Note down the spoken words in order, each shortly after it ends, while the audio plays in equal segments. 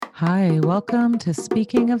Hi, welcome to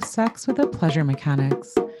Speaking of Sex with a Pleasure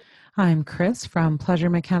Mechanics. I'm Chris from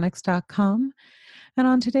pleasuremechanics.com, and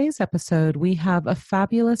on today's episode, we have a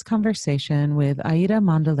fabulous conversation with Aida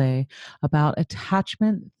Manduley about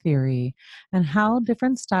attachment theory and how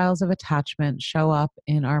different styles of attachment show up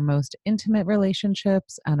in our most intimate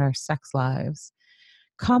relationships and our sex lives.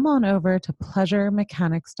 Come on over to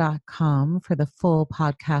pleasuremechanics.com for the full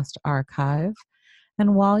podcast archive.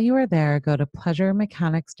 And while you are there, go to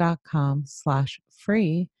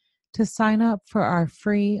pleasuremechanics.com/free to sign up for our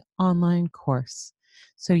free online course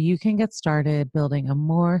so you can get started building a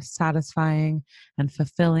more satisfying and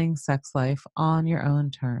fulfilling sex life on your own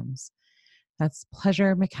terms. That's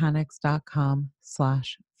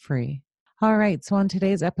pleasuremechanics.com/free. All right, so on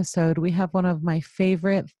today's episode, we have one of my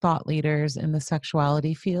favorite thought leaders in the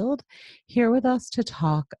sexuality field here with us to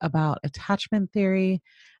talk about attachment theory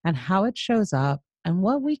and how it shows up and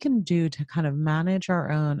what we can do to kind of manage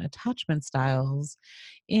our own attachment styles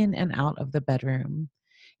in and out of the bedroom.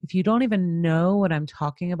 If you don't even know what I'm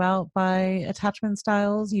talking about by attachment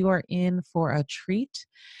styles, you are in for a treat.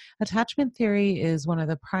 Attachment theory is one of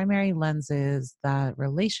the primary lenses that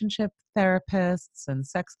relationship therapists and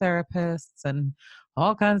sex therapists and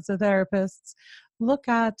all kinds of therapists look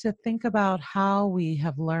at to think about how we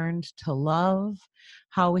have learned to love,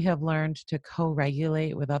 how we have learned to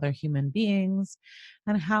co-regulate with other human beings,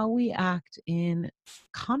 and how we act in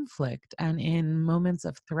conflict and in moments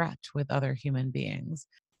of threat with other human beings.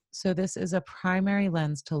 So, this is a primary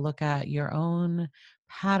lens to look at your own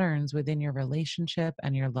patterns within your relationship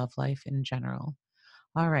and your love life in general.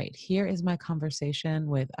 All right, here is my conversation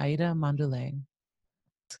with Aida Manduley.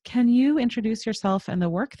 Can you introduce yourself and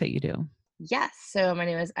the work that you do? Yes. So my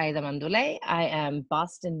name is Aida Manduley. I am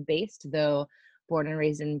Boston-based, though born and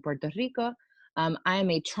raised in Puerto Rico. I am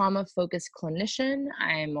a trauma-focused clinician.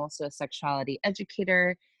 I am also a sexuality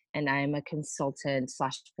educator, and I am a consultant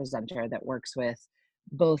slash presenter that works with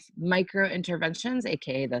both micro interventions,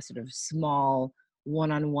 aka the sort of small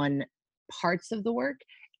one-on-one parts of the work,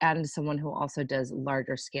 and someone who also does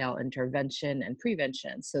larger scale intervention and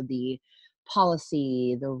prevention. So the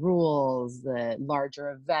policy, the rules, the larger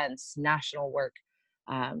events, national work,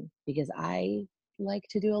 because I like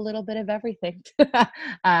to do a little bit of everything.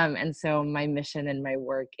 And so my mission and my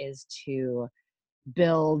work is to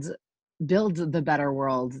build the better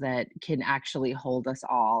world that can actually hold us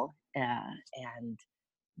all. And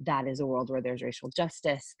that is a world where there's racial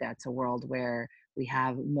justice. That's a world where we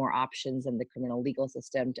have more options in the criminal legal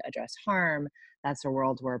system to address harm. That's a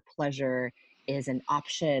world where pleasure is an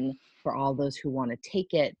option for all those who want to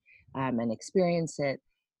take it and experience it.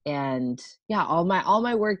 And yeah, all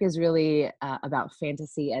my work is really about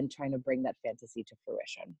fantasy and trying to bring that fantasy to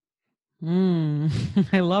fruition.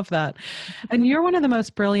 I love that. And you're one of the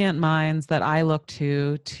most brilliant minds that I look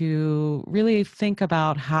to really think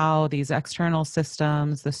about how these external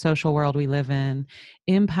systems, the social world we live in,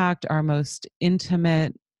 impact our most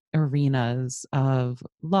intimate arenas of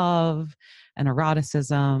love and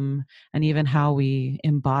eroticism, and even how we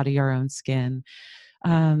embody our own skin.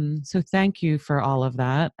 So thank you for all of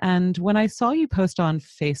that. And when I saw you post on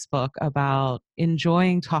Facebook about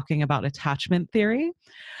enjoying talking about attachment theory,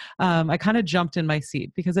 I kind of jumped in my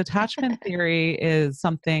seat because attachment theory is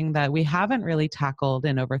something that we haven't really tackled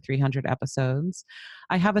in over 300 episodes.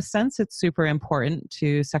 I have a sense it's super important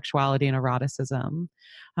to sexuality and eroticism,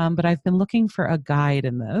 but I've been looking for a guide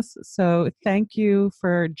in this. So thank you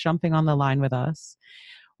for jumping on the line with us.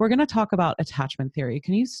 We're going to talk about attachment theory.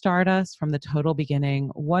 Can you start us from the total beginning?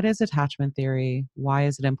 What is attachment theory? Why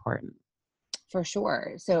is it important? For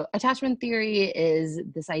sure. So attachment theory is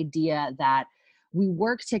this idea that we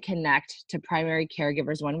work to connect to primary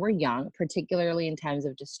caregivers when we're young, particularly in times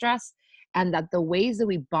of distress, and that the ways that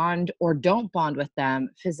we bond or don't bond with them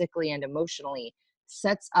physically and emotionally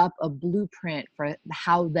sets up a blueprint for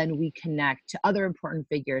how then we connect to other important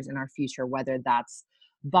figures in our future, whether that's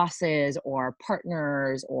bosses or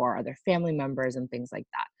partners or other family members and things like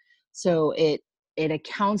that. So it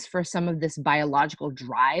accounts for some of this biological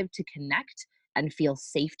drive to connect and feel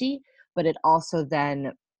safety, but it also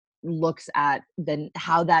then looks at then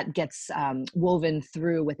how that gets woven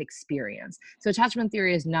through with experience. So attachment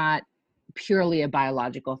theory is not purely a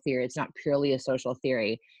biological theory. It's not purely a social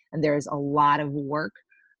theory. And there's a lot of work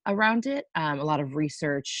around it, a lot of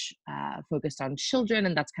research focused on children,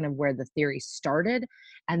 and that's kind of where the theory started.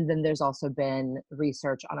 And then there's also been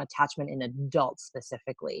research on attachment in adults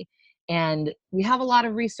specifically. And we have a lot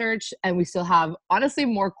of research, and we still have, honestly,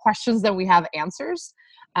 more questions than we have answers.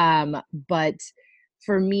 But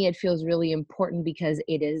for me, it feels really important because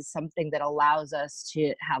it is something that allows us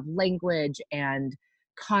to have language and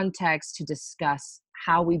context to discuss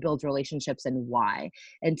how we build relationships and why.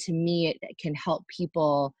 And to me, it can help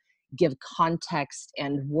people give context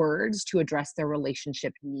and words to address their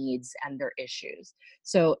relationship needs and their issues.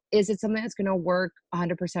 So is it something that's going to work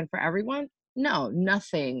 100% for everyone? No,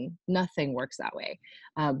 nothing works that way.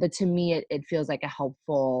 But to me, it feels like a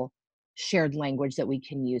helpful shared language that we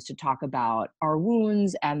can use to talk about our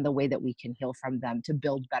wounds and the way that we can heal from them to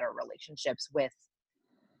build better relationships with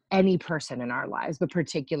any person in our lives, but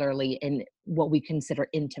particularly in what we consider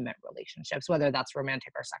intimate relationships, whether that's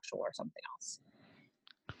romantic or sexual or something else.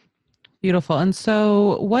 Beautiful. And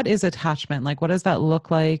so, what is attachment? Like, what does that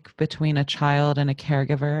look like between a child and a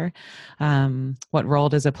caregiver? What role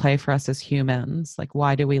does it play for us as humans? Like,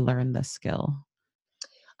 why do we learn this skill?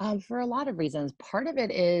 For a lot of reasons. Part of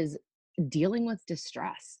it is dealing with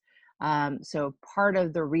distress. So, part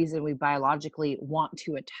of the reason we biologically want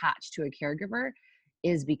to attach to a caregiver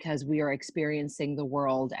is because we are experiencing the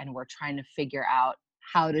world and we're trying to figure out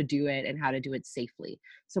how to do it and how to do it safely.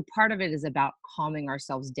 So, part of it is about calming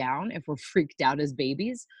ourselves down if we're freaked out as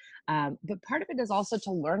babies. But part of it is also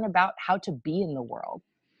to learn about how to be in the world.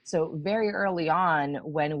 So, very early on,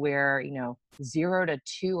 when we're, 0 to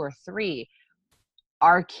 2 or 3,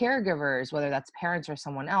 our caregivers, whether that's parents or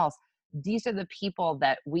someone else, these are the people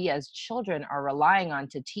that we as children are relying on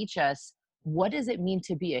to teach us, what does it mean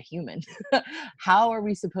to be a human? How are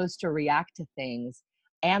we supposed to react to things?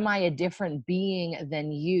 Am I a different being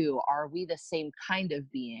than you? Are we the same kind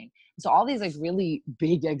of being? So all these like really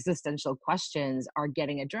big existential questions are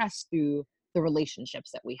getting addressed through the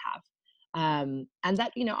relationships that we have. And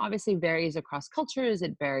that, obviously varies across cultures.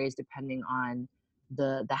 It varies depending on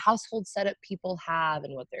the household setup people have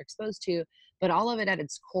and what they're exposed to, but all of it at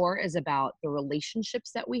its core is about the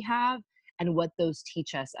relationships that we have and what those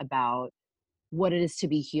teach us about what it is to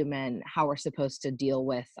be human, how we're supposed to deal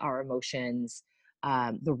with our emotions,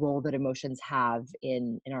 the role that emotions have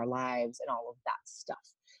in our lives, and all of that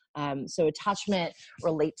stuff. So attachment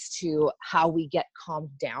relates to how we get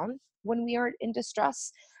calmed down when we are in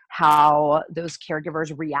distress, how those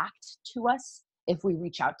caregivers react to us if we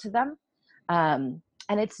reach out to them. And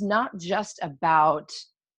it's not just about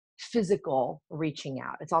physical reaching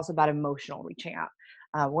out; it's also about emotional reaching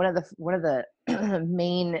out. One of the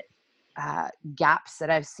main uh, gaps that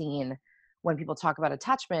I've seen when people talk about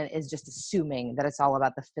attachment is just assuming that it's all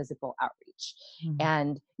about the physical outreach. Mhm.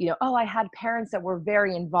 And, oh, I had parents that were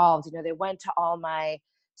very involved. They went to all my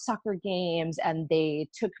soccer games and they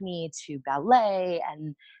took me to ballet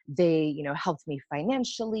and they, helped me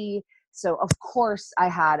financially. So, of course, I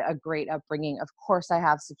had a great upbringing. Of course, I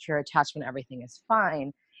have secure attachment. Everything is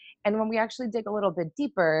fine. And when we actually dig a little bit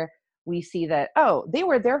deeper, we see that, oh, they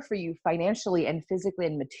were there for you financially and physically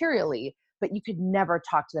and materially, but you could never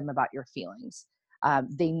talk to them about your feelings.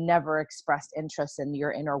 They never expressed interest in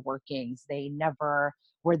your inner workings. They never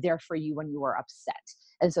were there for you when you were upset.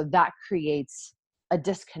 And so that creates a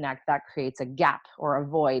disconnect, that creates a gap or a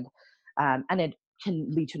void. And it can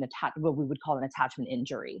lead to what we would call an attachment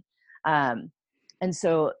injury. Um, and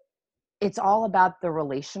so it's all about the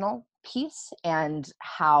relational piece and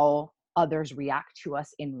how others react to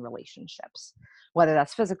us in relationships, whether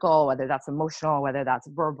that's physical, whether that's emotional, whether that's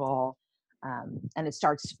verbal. And it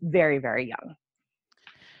starts very, very young.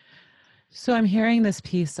 So, I'm hearing this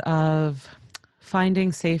piece of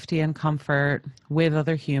finding safety and comfort with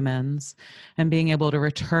other humans and being able to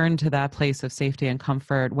return to that place of safety and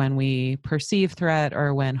comfort when we perceive threat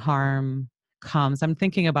or when harm comes. I'm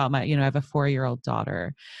thinking about I have a 4-year-old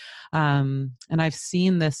daughter. And I've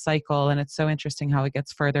seen this cycle, and it's so interesting how it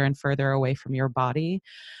gets further and further away from your body.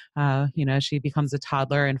 She becomes a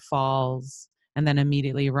toddler and falls and then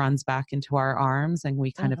immediately runs back into our arms and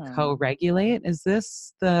we kind of Hmm. co-regulate. Is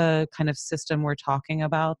this the kind of system we're talking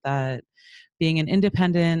about, that being an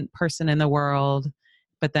independent person in the world,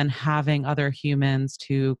 but then having other humans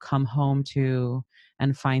to come home to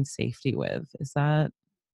and find safety with? Is that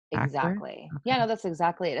accurate? Exactly. Yeah, Okay. no, that's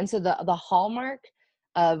exactly it. And so the hallmark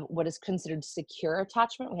of what is considered secure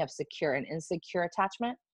attachment, we have secure and insecure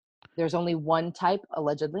attachment. There's only one type,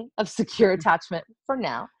 allegedly, of secure attachment for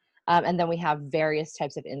now. And then we have various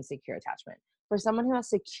types of insecure attachment. For someone who has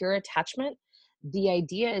secure attachment, the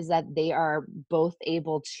idea is that they are both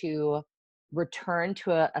able to return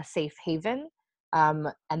to a safe haven.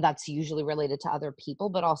 And that's usually related to other people,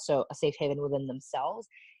 but also a safe haven within themselves.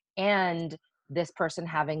 And this person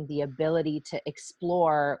having the ability to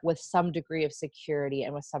explore with some degree of security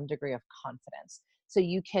and with some degree of confidence. So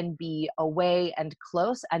you can be away and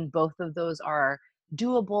close, and both of those are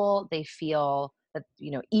doable. They feel that,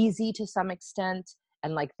 easy to some extent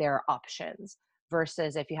and like they're options.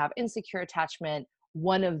 Versus if you have insecure attachment,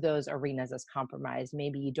 one of those arenas is compromised.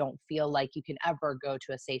 Maybe you don't feel like you can ever go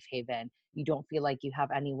to a safe haven. You don't feel like you have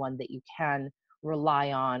anyone that you can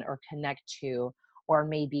rely on or connect to, or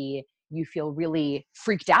maybe you feel really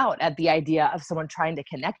freaked out at the idea of someone trying to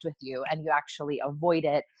connect with you and you actually avoid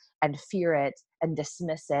it and fear it and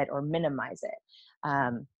dismiss it or minimize it.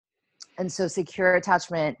 And so secure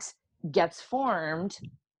attachment gets formed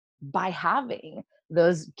by having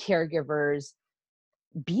those caregivers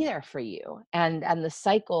be there for you. And the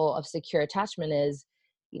cycle of secure attachment is,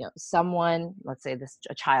 someone, let's say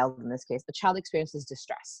a child in this case, the child experiences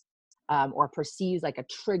distress, or perceives like a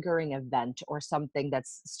triggering event or something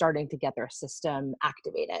that's starting to get their system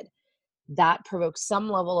activated. That provokes some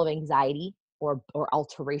level of anxiety or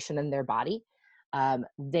alteration in their body.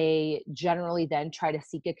 They generally then try to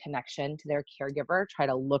seek a connection to their caregiver, try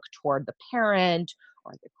to look toward the parent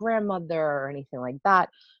or the grandmother or anything like that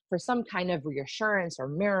for some kind of reassurance or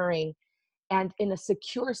mirroring. And in a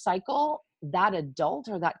secure cycle, that adult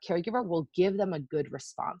or that caregiver will give them a good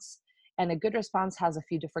response. And a good response has a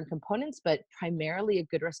few different components, but primarily a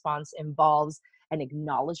good response involves an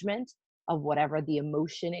acknowledgement of whatever the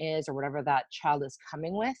emotion is or whatever that child is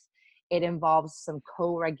coming with. It involves some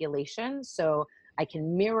co-regulation. So I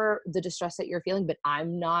can mirror the distress that you're feeling, but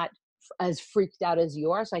I'm not as freaked out as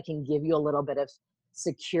you are. So I can give you a little bit of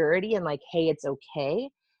security and like, hey, it's okay.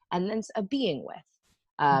 And then a being with.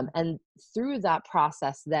 And through that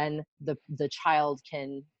process, then the child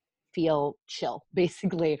can feel chill,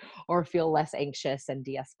 basically, or feel less anxious and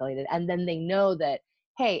de-escalated. And then they know that,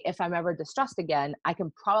 hey, if I'm ever distressed again, I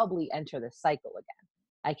can probably enter this cycle again.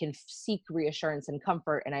 I can seek reassurance and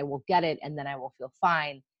comfort and I will get it and then I will feel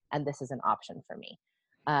fine. And this is an option for me.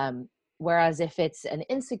 Whereas if it's an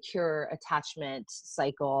insecure attachment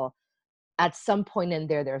cycle, at some point in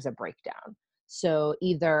there, there's a breakdown. So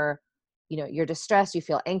either, you're distressed, you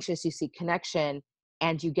feel anxious, you seek connection,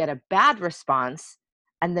 and you get a bad response.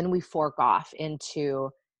 And then we fork off into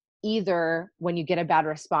either when you get a bad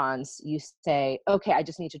response, you say, okay, I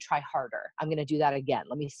just need to try harder. I'm going to do that again.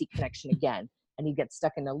 Let me seek connection again. And you get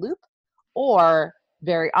stuck in a loop. Or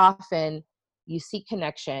very often you seek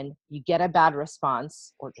connection, you get a bad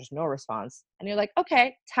response or just no response. And you're like,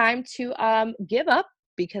 okay, time to give up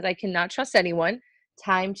because I cannot trust anyone.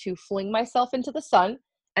 Time to fling myself into the sun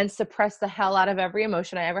and suppress the hell out of every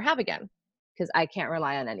emotion I ever have again because I can't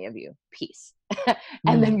rely on any of you. Peace.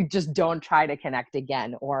 And then you just don't try to connect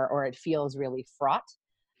again, or it feels really fraught.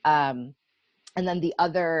 And then the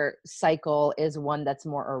other cycle is one that's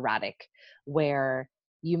more erratic, where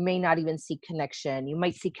you may not even seek connection. You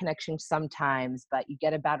might seek connection sometimes, but you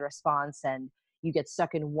get a bad response and you get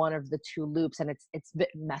stuck in one of the two loops, and it's a bit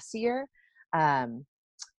messier.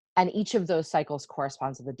 And each of those cycles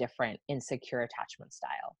corresponds with a different insecure attachment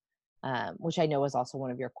style, which I know is also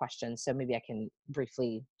one of your questions. So maybe I can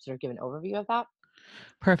briefly sort of give an overview of that.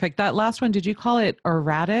 Perfect. That last one, did you call it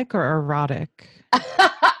erratic or erotic?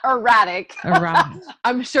 Erratic. Erotic.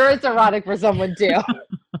 I'm sure it's erotic for someone too.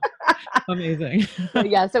 Amazing.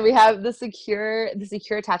 So we have the secure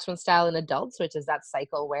attachment style in adults, which is that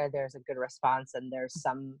cycle where there's a good response and there's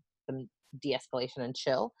some de-escalation and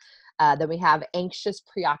chill. Then we have anxious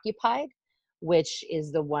preoccupied, which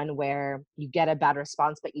is the one where you get a bad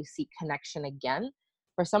response, but you seek connection again.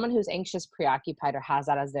 For someone who's anxious preoccupied or has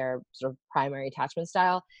that as their sort of primary attachment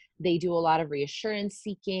style, they do a lot of reassurance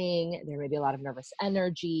seeking. There may be a lot of nervous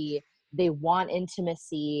energy. They want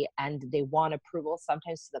intimacy and they want approval,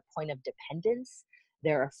 sometimes to the point of dependence.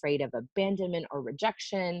 They're afraid of abandonment or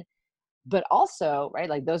rejection. But also, right,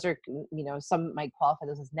 like those are, some might qualify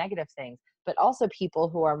those as negative things, but also people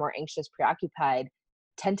who are more anxious, preoccupied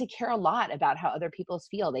tend to care a lot about how other people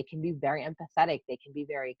feel. They can be very empathetic. They can be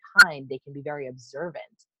very kind. They can be very observant.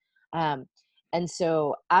 And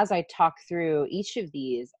so as I talk through each of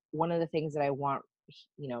these, one of the things that I want,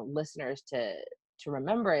 listeners to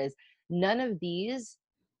remember is none of these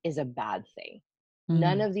is a bad thing.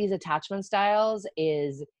 None of these attachment styles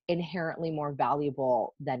is inherently more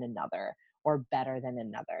valuable than another or better than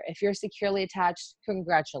another. If you're securely attached,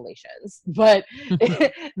 congratulations. But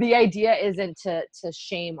the idea isn't to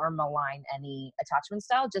shame or malign any attachment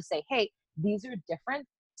style. Just say, hey, these are different.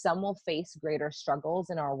 Some will face greater struggles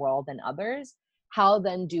in our world than others. How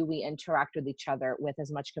then do we interact with each other with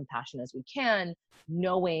as much compassion as we can,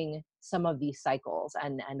 knowing some of these cycles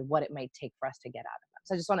and what it might take for us to get out of them?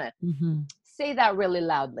 So I just want to say that really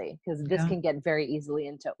loudly, because this can get very easily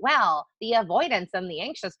into, well, the avoidance and the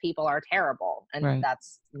anxious people are terrible. And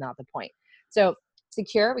that's not the point. So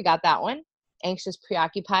secure, we got that one. Anxious,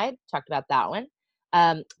 preoccupied, talked about that one.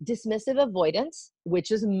 Dismissive avoidance,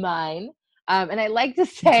 which is mine. And I like to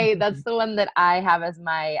say that's the one that I have as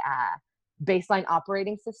my baseline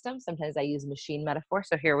operating system. Sometimes I use machine metaphor,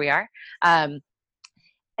 so here we are. Um,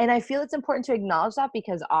 and I feel it's important to acknowledge that,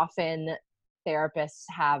 because often therapists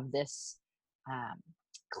have this um,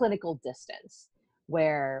 clinical distance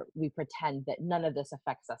where we pretend that none of this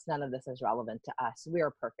affects us, none of this is relevant to us, we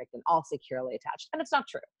are perfect and all securely attached, and it's not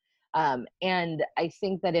true. And I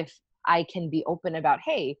think that if I can be open about,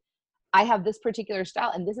 hey, I have this particular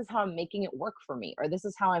style and this is how I'm making it work for me, or this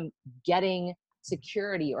is how I'm getting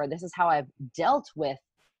security, or this is how I've dealt with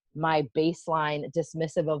my baseline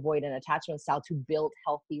dismissive avoidant attachment style to build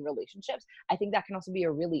healthy relationships. I think that can also be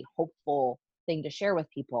a really hopeful thing to share with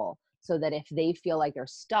people, so that if they feel like they're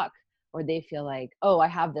stuck, or they feel like, oh, I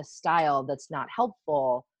have this style that's not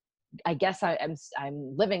helpful, I guess I'm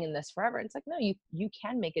living in this forever. It's like, no, you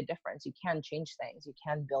can make a difference. You can change things. You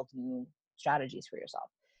can build new strategies for yourself.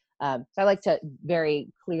 So I like to very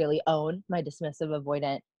clearly own my dismissive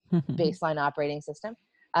avoidant baseline operating system.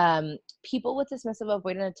 People with dismissive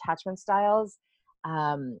avoidant attachment styles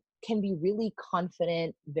can be really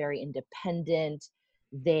confident, very independent.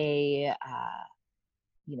 They,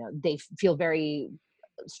 they feel very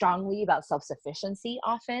strongly about self-sufficiency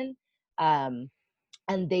often. Um,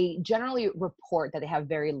 and they generally report that they have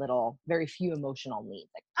very few emotional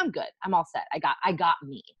needs. Like, I'm good, I'm all set, I got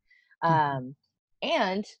me. um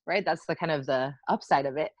and right, that's the kind of the upside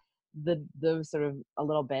of it. The sort of a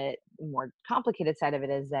little bit more complicated side of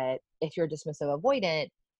it is that if you're dismissive avoidant,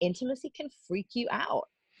 intimacy can freak you out.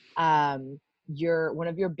 Your One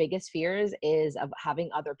of your biggest fears is of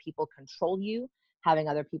having other people control you, having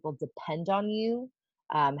other people depend on you,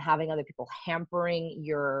 having other people hampering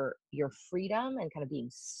your freedom and kind of being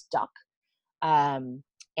stuck. Um,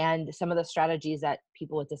 and some of the strategies that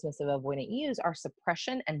people with dismissive avoidant use are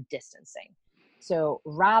suppression and distancing. So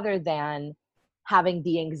rather than having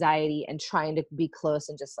the anxiety and trying to be close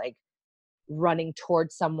and just like running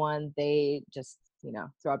towards someone, they just,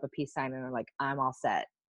 throw up a peace sign and are like, I'm all set.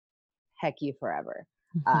 Heck you forever.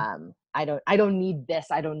 I don't need this.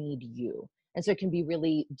 I don't need you. And so it can be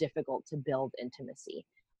really difficult to build intimacy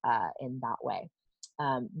in that way.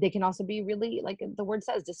 They can also be really, like the word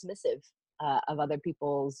says, dismissive of other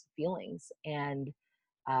people's feelings. And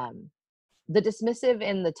um, the dismissive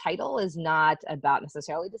in the title is not about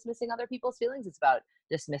necessarily dismissing other people's feelings. It's about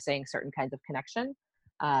dismissing certain kinds of connection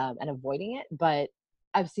and avoiding it. But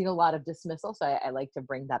I've seen a lot of dismissal, so I like to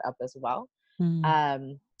bring that up as well. Mm.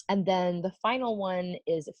 Um, and then the final one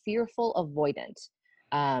is fearful avoidant,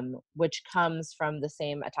 which comes from the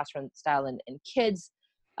same attachment style in kids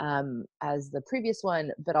as the previous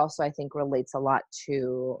one, but also I think relates a lot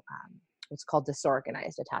to what's called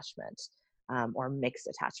disorganized attachment or mixed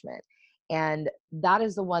attachment. And that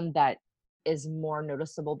is the one that is more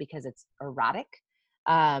noticeable because it's erratic.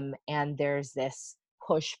 And there's this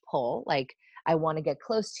push pull, like, I want to get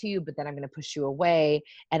close to you, but then I'm going to push you away.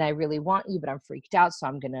 And I really want you, but I'm freaked out, so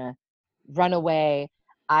I'm going to run away.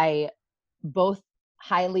 I both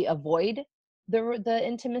highly avoid the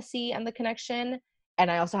intimacy and the connection,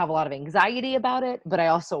 and I also have a lot of anxiety about it, but I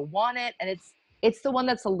also want it. And it's the one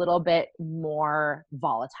that's a little bit more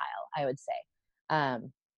volatile, I would say.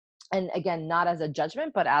 And again, not as a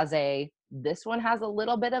judgment, but as this one has a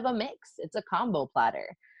little bit of a mix. It's a combo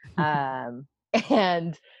platter. Um,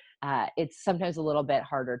 and it's sometimes a little bit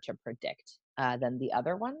harder to predict than the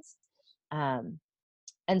other ones. Um,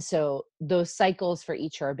 and so those cycles for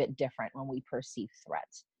each are a bit different when we perceive threat.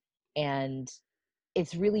 And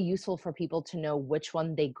it's really useful for people to know which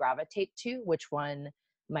one they gravitate to, which one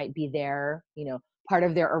might be their, part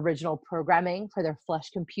of their original programming for their flesh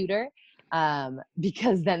computer,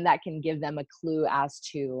 because then that can give them a clue as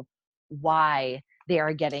to why they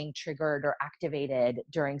are getting triggered or activated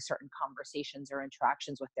during certain conversations or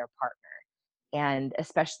interactions with their partner. And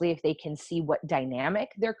especially if they can see what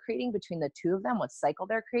dynamic they're creating between the two of them, what cycle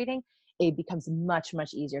they're creating, it becomes much,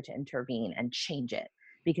 much easier to intervene and change it,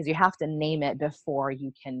 because you have to name it before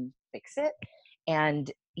you can fix it. And,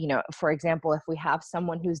 for example, if we have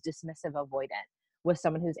someone who's dismissive avoidant with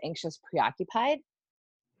someone who's anxious preoccupied,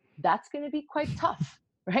 that's going to be quite tough,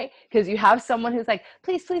 right? Because you have someone who's like,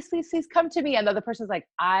 please, please, please, please come to me. And the other person's like,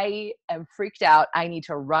 I am freaked out. I need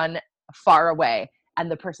to run far away. And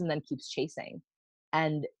the person then keeps chasing.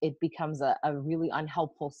 And it becomes a really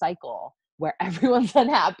unhelpful cycle where everyone's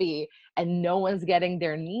unhappy and no one's getting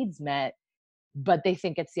their needs met, but they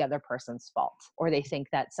think it's the other person's fault, or they think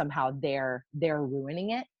that somehow they're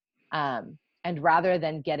ruining it. And rather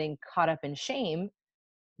than getting caught up in shame,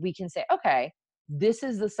 we can say, okay, this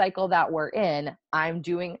is the cycle that we're in. I'm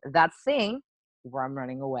doing that thing where I'm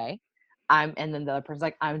running away. And then the other person's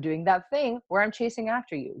like, I'm doing that thing where I'm chasing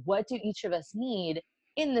after you. What do each of us need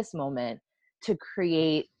in this moment to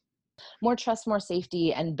create More trust, more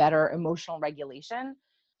safety, and better emotional regulation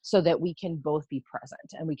so that we can both be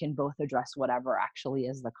present and we can both address whatever actually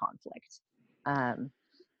is the conflict. Um,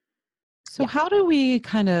 So, yeah. how do we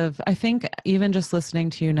I think even just listening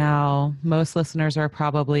to you now, most listeners are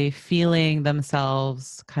probably feeling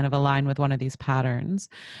themselves kind of align with one of these patterns.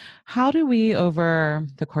 How do we, over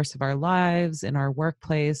the course of our lives, in our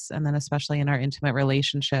workplace, and then especially in our intimate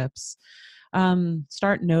relationships,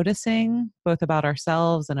 start noticing both about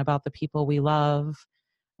ourselves and about the people we love,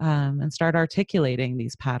 and start articulating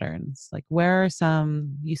these patterns? Like, where are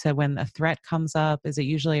some, you said when a threat comes up, is it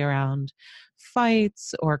usually around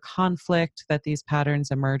fights or conflict that these patterns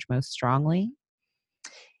emerge most strongly?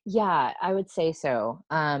 Yeah, I would say so.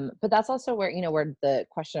 But that's also where, where the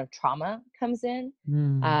question of trauma comes in.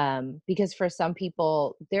 Mm. Because for some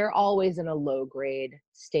people, they're always in a low grade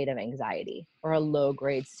state of anxiety or a low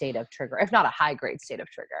grade state of trigger, if not a high grade state of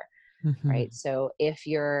trigger, Hmm. right? So if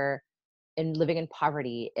you're living in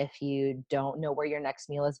poverty, if you don't know where your next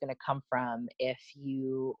meal is going to come from, if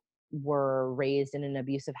you were raised in an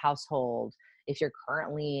abusive household, if you're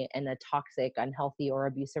currently in a toxic, unhealthy, or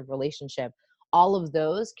abusive relationship, all of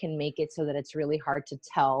those can make it so that it's really hard to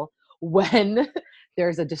tell when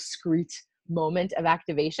there's a discrete moment of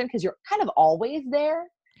activation because you're kind of always there.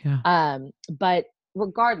 Yeah. But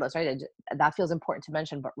regardless, right? That feels important to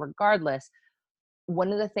mention, but regardless,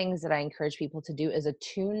 one of the things that I encourage people to do is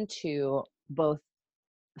attune to both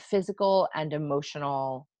physical and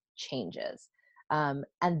emotional changes. And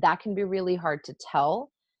that can be really hard to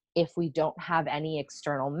tell if we don't have any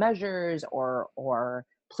external measures or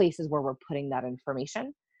places where we're putting that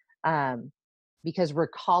information. Um, because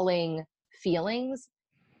recalling feelings,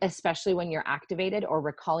 especially when you're activated, or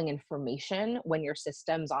recalling information when your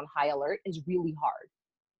system's on high alert, is really hard.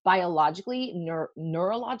 Biologically,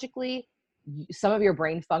 neurologically, some of your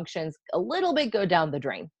brain functions a little bit go down the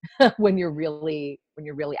drain when you're really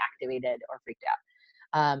activated or freaked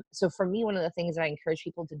out. So for me, one of the things that I encourage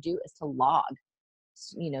people to do is to log,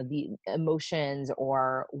 the emotions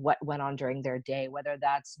or what went on during their day, whether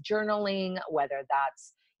that's journaling, whether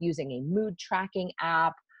that's using a mood tracking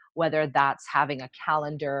app, whether that's having a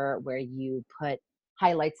calendar where you put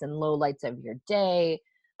highlights and lowlights of your day,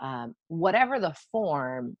 whatever the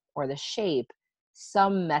form or the shape,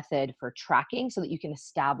 some method for tracking so that you can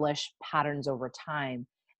establish patterns over time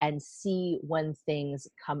and see when things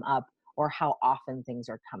come up or how often things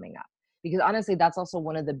are coming up. Because honestly, that's also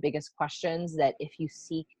one of the biggest questions that if you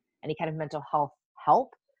seek any kind of mental health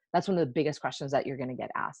help, that's one of the biggest questions that you're going to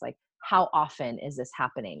get asked. Like, how often is this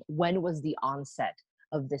happening? When was the onset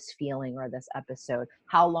of this feeling or this episode?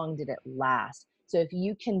 How long did it last? So if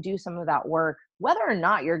you can do some of that work, whether or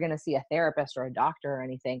not you're going to see a therapist or a doctor or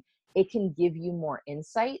anything, it can give you more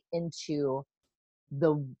insight into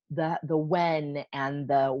the when and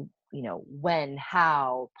the when,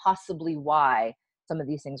 how, possibly why some of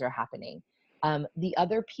these things are happening. The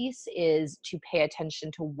other piece is to pay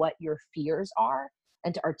attention to what your fears are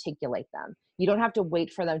and to articulate them. You don't have to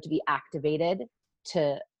wait for them to be activated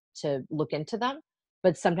to look into them,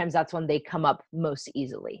 but sometimes that's when they come up most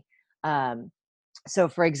easily. So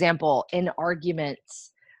for example, in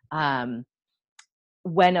arguments, um,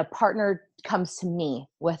 when a partner comes to me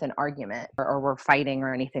with an argument, or we're fighting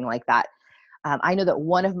or anything like that, I know that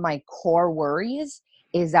one of my core worries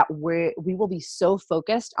is that we will be so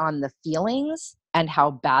focused on the feelings and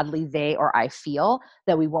how badly they or I feel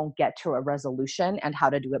that we won't get to a resolution and how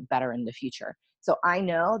to do it better in the future. So I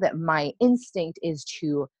know that my instinct is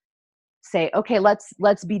to say, okay,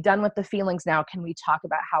 let's be done with the feelings now. Can we talk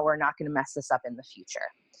about how we're not going to mess this up in the future?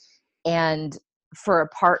 And for a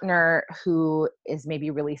partner who is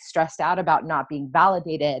maybe really stressed out about not being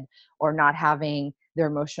validated or not having their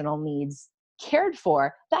emotional needs cared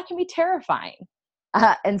for, that can be terrifying.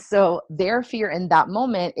 And so their fear in that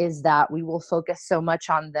moment is that we will focus so much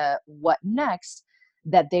on the what next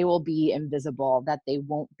that they will be invisible, that they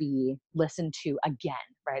won't be listened to again,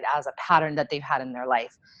 right, as a pattern that they've had in their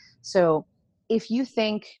life. So if you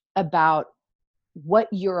think about what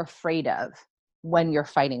you're afraid of when you're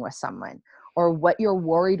fighting with someone, or what you're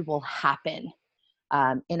worried will happen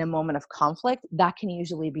in a moment of conflict, that can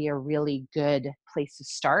usually be a really good place to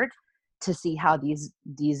start to see how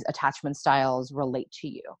these attachment styles relate to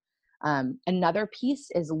you. Another piece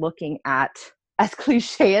is looking at, as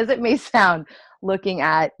cliche as it may sound, looking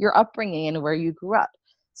at your upbringing and where you grew up.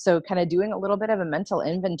 So kind of doing a little bit of a mental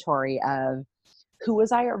inventory of who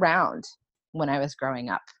was I around when I was growing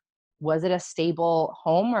up? Was it a stable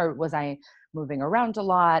home, or was I moving around a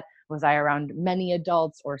lot? Was I around many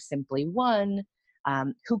adults or simply one?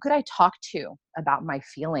 Who could I talk to about my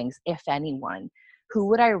feelings, if anyone? Who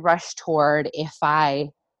would I rush toward if I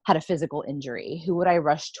had a physical injury? Who would I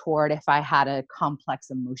rush toward if I had a complex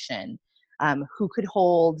emotion? Who could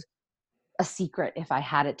hold a secret if I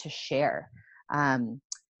had it to share? Um,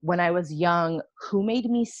 when I was young, who made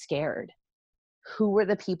me scared? Who were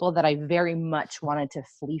the people that I very much wanted to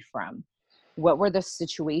flee from? What were the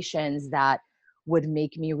situations that would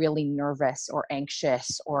make me really nervous or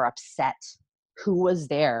anxious or upset? Who was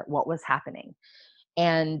there? What was happening?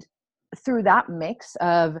 And through that mix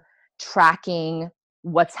of tracking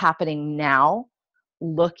what's happening now,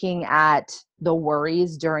 looking at the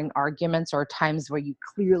worries during arguments or times where you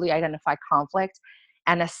clearly identify conflict,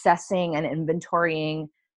 and assessing and inventorying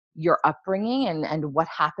your upbringing and what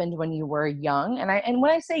happened when you were young. And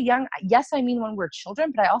when I say young, yes, I mean when we're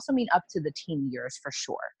children, but I also mean up to the teen years for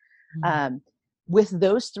sure. Mm. Um, with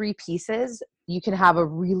those three pieces, you can have a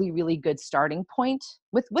really, really good starting point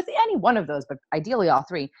with any one of those, but ideally all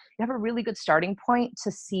three. You have a really good starting point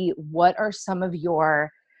to see what are some of your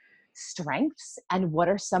strengths and what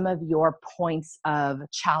are some of your points of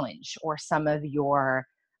challenge or some of your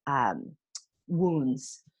um,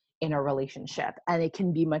 wounds in a relationship. And it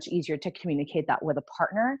can be much easier to communicate that with a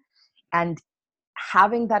partner. And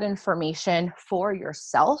having that information for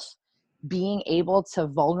yourself, being able to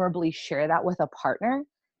vulnerably share that with a partner,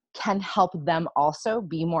 can help them also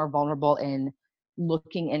be more vulnerable in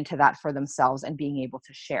looking into that for themselves and being able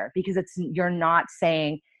to share. Because you're not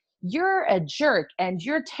saying you're a jerk and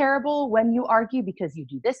you're terrible when you argue because you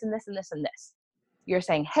do this and this and this and this. You're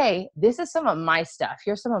saying, hey, this is some of my stuff,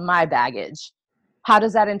 here's some of my baggage. How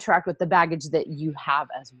does that interact with the baggage that you have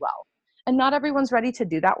as well? And not everyone's ready to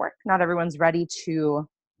do that work. Not everyone's ready to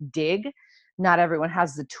dig. Not everyone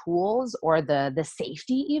has the tools or the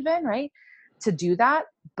safety even, right, to do that.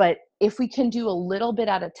 But if we can do a little bit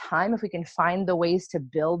at a time, if we can find the ways to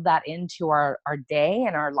build that into our day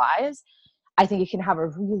and our lives, I think it can have a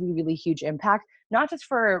really, really huge impact, not just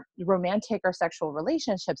for romantic or sexual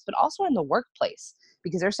relationships, but also in the workplace,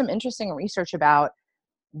 because there's some interesting research about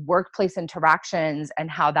workplace interactions and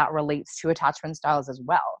how that relates to attachment styles as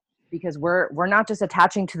well. Because we're not just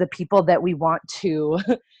attaching to the people that we want to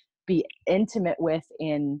be intimate with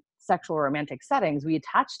in sexual or romantic settings. We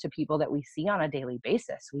attach to people that we see on a daily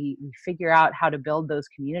basis. We figure out how to build those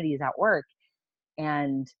communities at work.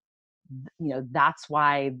 And that's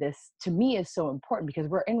why this to me is so important, because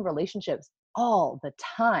we're in relationships all the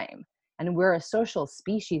time, and we're a social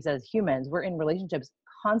species as humans. We're in relationships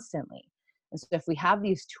constantly. And so if we have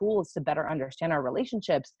these tools to better understand our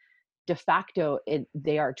relationships, de facto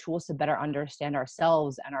they are tools to better understand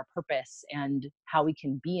ourselves and our purpose and how we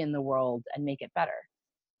can be in the world and make it better.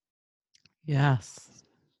 Yes.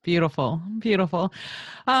 Beautiful. Beautiful.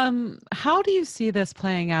 How do you see this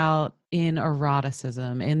playing out in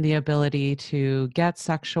eroticism, in the ability to get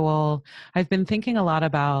sexual? I've been thinking a lot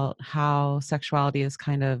about how sexuality is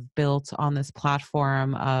kind of built on this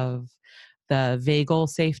platform of the vagal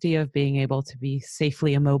safety of being able to be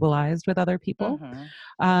safely immobilized with other people.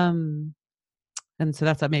 Hmm. Um, and so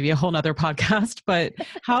that's maybe a whole nother podcast, but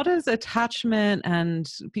how does attachment,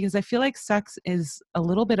 and because I feel like sex is a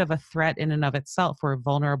little bit of a threat in and of itself. We're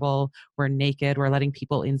vulnerable, we're naked, we're letting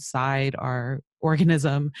people inside our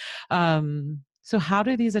organism. So how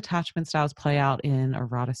do these attachment styles play out in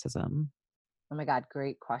eroticism? Oh my God,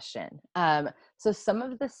 great question. So some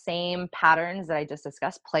of the same patterns that I just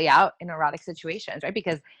discussed play out in erotic situations, right?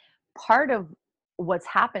 Because part of what's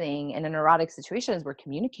happening in an erotic situation is we're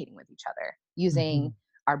communicating with each other using Mhm.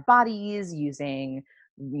 our bodies, using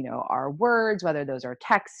our words, whether those are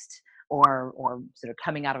text or sort of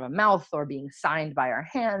coming out of a mouth or being signed by our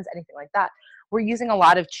hands, anything like that. We're using a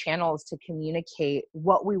lot of channels to communicate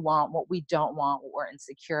what we want, what we don't want, what we're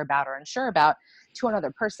insecure about or unsure about to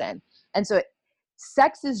another person. And so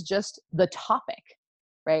sex is just the topic,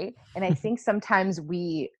 right? And I think sometimes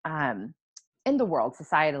we in the world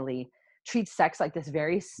societally treat sex like this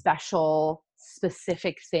very special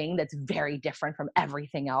specific thing that's very different from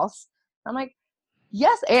everything else. I'm like,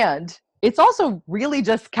 yes, and it's also really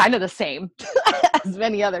just kind of the same as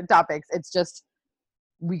many other topics. It's just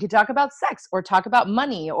we could talk about sex or talk about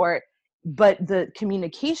money, but the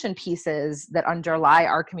communication pieces that underlie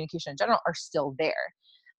our communication in general are still there.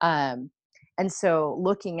 um, and so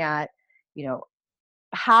looking at you know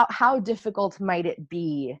how difficult might it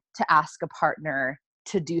be to ask a partner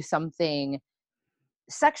to do something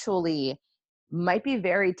sexually might be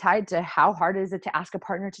very tied to how hard is it to ask a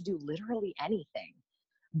partner to do literally anything.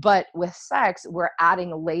 But with sex, we're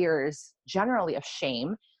adding layers generally of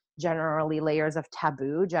shame, generally layers of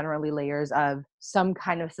taboo, generally layers of some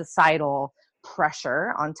kind of societal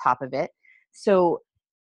pressure on top of it. So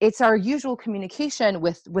it's our usual communication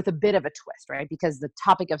with a bit of a twist, right? Because the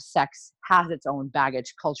topic of sex has its own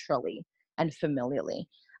baggage culturally and familially.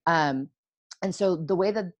 Um, and so the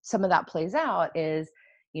way that some of that plays out is,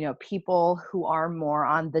 people who are more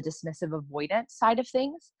on the dismissive avoidant side of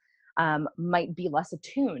things might be less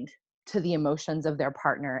attuned to the emotions of their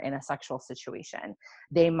partner in a sexual situation.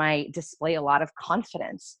 They might display a lot of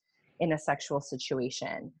confidence in a sexual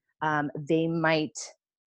situation. They might,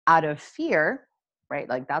 out of fear, right?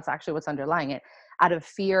 Like that's actually what's underlying it, out of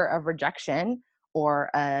fear of rejection or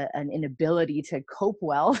an inability to cope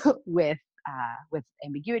well with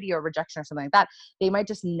ambiguity or rejection or something like that, they might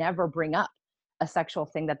just never bring up a sexual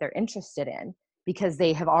thing that they're interested in because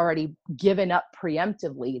they have already given up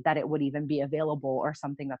preemptively that it would even be available or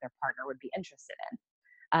something that their partner would be interested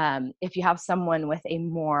in. If you have someone with a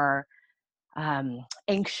more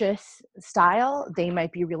anxious style, they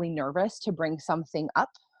might be really nervous to bring something up.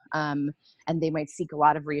 And they might seek a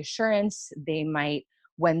lot of reassurance. They might,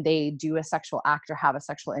 when they do a sexual act or have a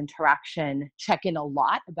sexual interaction, check in a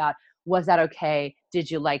lot about, was that okay? Did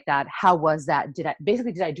you like that? How was that? Did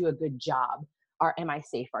I do a good job? Or am I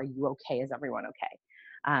safe? Are you okay? Is everyone okay?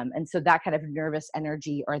 And so that kind of nervous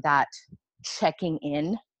energy or that checking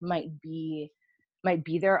in might be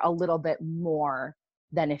there a little bit more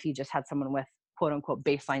than if you just had someone with quote unquote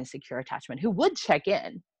baseline secure attachment who would check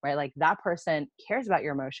in, right? Like that person cares about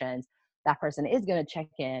your emotions. That person is going to check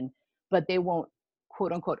in, but they won't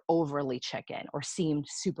quote unquote overly check in or seem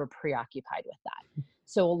super preoccupied with that.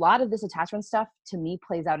 So a lot of this attachment stuff to me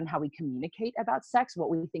plays out in how we communicate about sex, what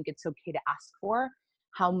we think it's okay to ask for,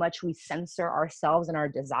 how much we censor ourselves and our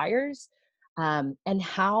desires, and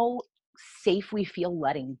how safe we feel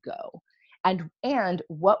letting go, and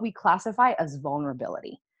what we classify as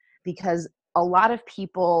vulnerability, because a lot of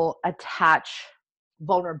people attach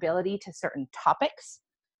vulnerability to certain topics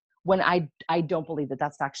when I don't believe that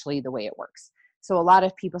that's actually the way it works. So a lot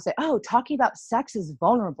of people say, oh, talking about sex is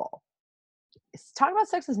vulnerable. Talking about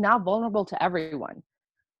sex is now vulnerable to everyone.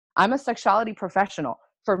 I'm a sexuality professional.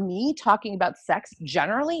 For me, talking about sex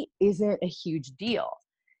generally isn't a huge deal.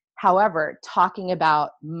 However, talking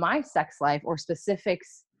about my sex life or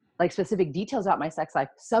specifics, like specific details about my sex life,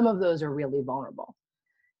 some of those are really vulnerable.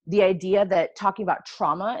 The idea that talking about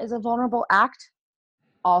trauma is a vulnerable act,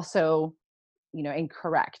 also,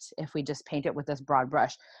 incorrect if we just paint it with this broad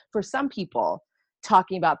brush. For some people,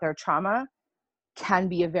 talking about their trauma can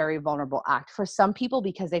be a very vulnerable act. For some people,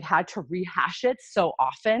 because they've had to rehash it so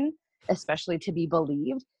often, especially to be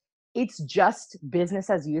believed, it's just business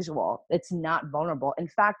as usual. It's not vulnerable. In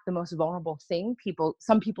fact, the most vulnerable thing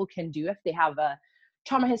some people can do if they have a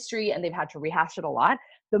trauma history and they've had to rehash it a lot,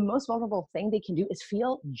 the most vulnerable thing they can do is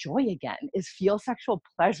feel joy again, is feel sexual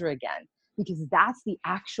pleasure again, because that's the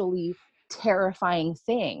actually terrifying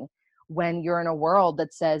thing when you're in a world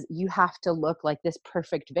that says you have to look like this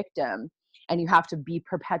perfect victim and you have to be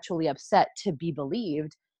perpetually upset to be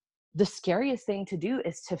believed. The scariest thing to do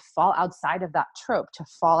is to fall outside of that trope, to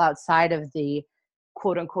fall outside of the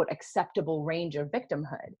quote unquote acceptable range of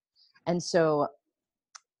victimhood. And so,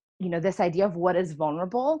 this idea of what is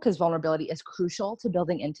vulnerable, because vulnerability is crucial to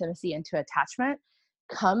building intimacy and to attachment,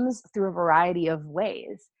 comes through a variety of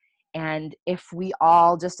ways. And if we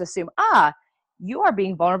all just assume, you are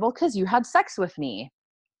being vulnerable because you had sex with me,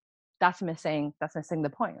 that's missing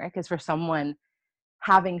the point, right? Because for someone,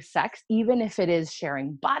 having sex, even if it is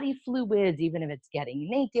sharing body fluids, even if it's getting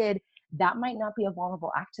naked, that might not be a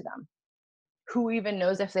vulnerable act to them. Who even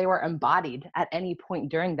knows if they were embodied at any point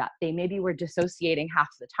during that? They maybe were dissociating half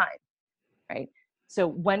the time, right? So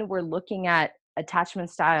when we're looking at attachment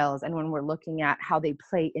styles and when we're looking at how they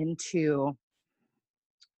play into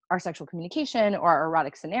our sexual communication or our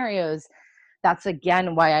erotic scenarios, that's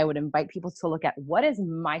again why I would invite people to look at what is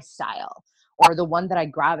my style or the one that I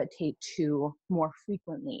gravitate to more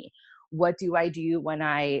frequently. What do I do when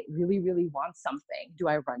I really, really want something? Do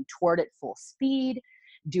I run toward it full speed?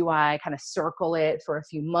 Do I kind of circle it for a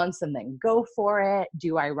few months and then go for it?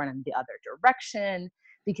 Do I run in the other direction?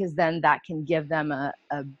 Because then that can give them a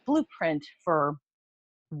blueprint for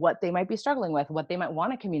what they might be struggling with, what they might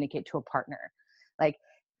want to communicate to a partner. Like,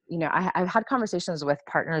 I've had conversations with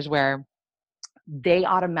partners where they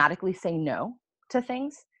automatically say no to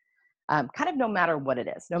things, kind of no matter what it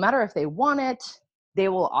is. No matter if they want it, they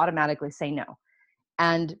will automatically say no.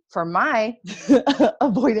 And for my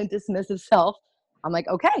avoidant dismissive self, I'm like,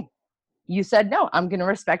 okay, you said no. I'm going to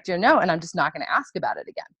respect your no, and I'm just not going to ask about it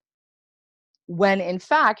again. When in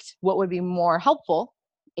fact, what would be more helpful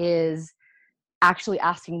is actually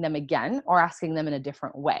asking them again or asking them in a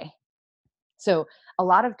different way. So a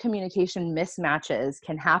lot of communication mismatches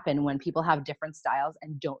can happen when people have different styles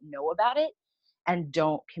and don't know about it. and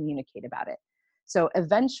don't communicate about it. So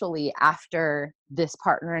eventually, after this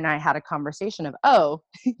partner and I had a conversation of, oh,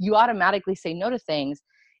 you automatically say no to things,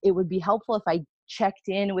 it would be helpful if I checked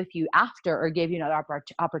in with you after or gave you another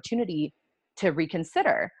opportunity to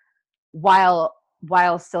reconsider, while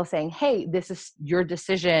still saying, hey, this is your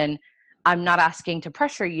decision. I'm not asking to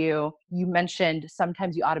pressure you. You mentioned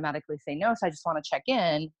sometimes you automatically say no, so I just want to check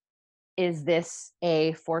in. Is this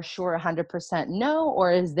a for sure 100% no,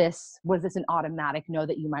 or was this an automatic no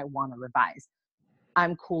that you might want to revise?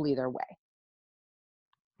 I'm cool either way.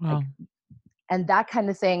 Like, Well, and that kind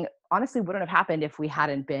of thing honestly wouldn't have happened if we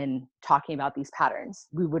hadn't been talking about these patterns.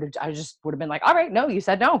 I just would have been like, all right, no, you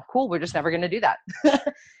said no, cool, we're just never going to do that.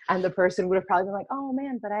 And the person would have probably been like, oh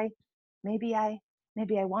man, but maybe I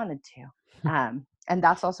maybe I wanted to. And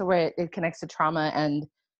that's also where it connects to trauma and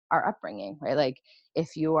our upbringing, right? Like,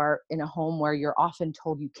 if you are in a home where you're often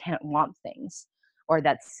told you can't want things, or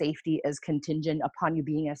that safety is contingent upon you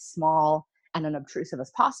being as small and unobtrusive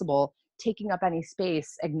as possible, taking up any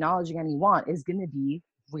space, acknowledging any want is going to be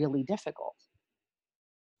really difficult.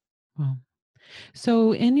 well.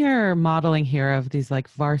 So, in your modeling here of these like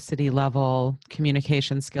varsity level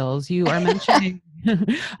communication skills, you are mentioning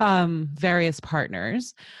various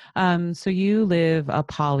partners. So, you live a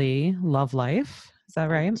poly love life. Is that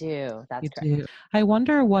I right? do. You That's do. correct. I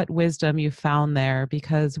wonder what wisdom you found there,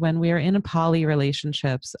 because when we are in a poly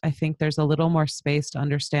relationships, I think there's a little more space to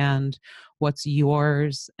understand what's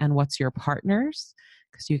yours and what's your partner's,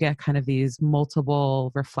 because you get kind of these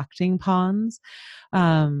multiple reflecting ponds.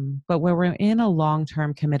 But when we're in a long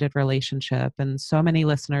term committed relationship, and so many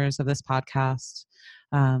listeners of this podcast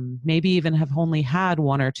maybe even have only had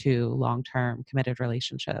one or two long term committed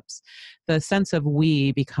relationships, the sense of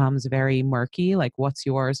we becomes very murky, like what's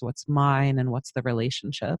yours, what's mine, and what's the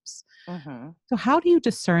relationships. Hmm. So, how do you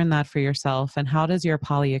discern that for yourself? And how does your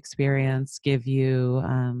poly experience give you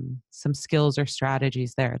some skills or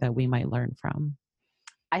strategies there that we might learn from?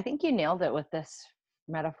 I think you nailed it with this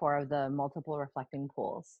metaphor of the multiple reflecting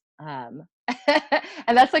pools. And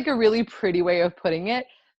that's like a really pretty way of putting it.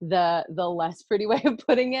 The less pretty way of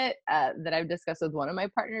putting it, that I've discussed with one of my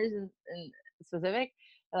partners in specific,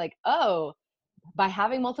 like, oh, by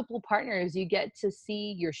having multiple partners, you get to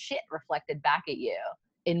see your shit reflected back at you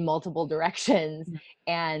in multiple directions.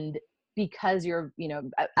 And because you're,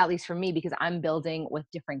 at least for me, because I'm building with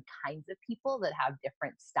different kinds of people that have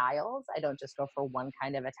different styles, I don't just go for one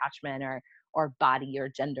kind of attachment or body or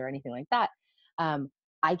gender or anything like that. Um,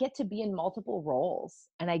 I get to be in multiple roles,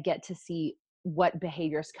 and I get to see what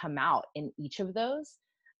behaviors come out in each of those,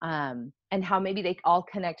 and how maybe they all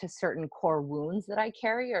connect to certain core wounds that I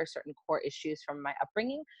carry or certain core issues from my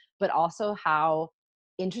upbringing, but also how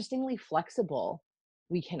interestingly flexible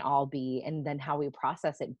we can all be, and then how we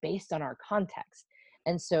process it based on our context.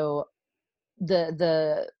 And so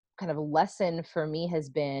the kind of lesson for me has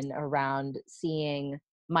been around seeing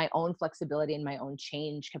my own flexibility and my own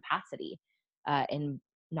change capacity in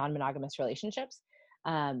non-monogamous relationships.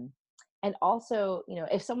 Um, and also,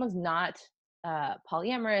 if someone's not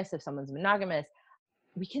polyamorous, if someone's monogamous,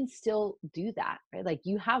 we can still do that, right? Like,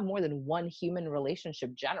 you have more than one human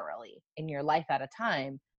relationship generally in your life at a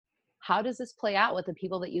time. How does this play out with the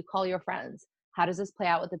people that you call your friends? How does this play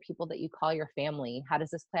out with the people that you call your family? How does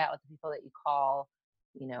this play out with the people that you call,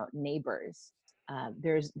 neighbors?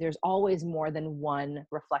 There's always more than one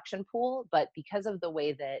reflection pool, but because of the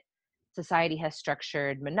way that society has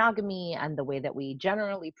structured monogamy and the way that we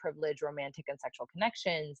generally privilege romantic and sexual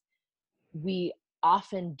connections, we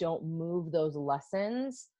often don't move those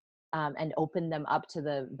lessons, and open them up to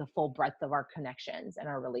the full breadth of our connections and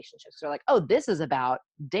our relationships. So, like, oh, this is about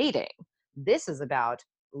dating. This is about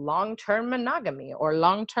long-term monogamy or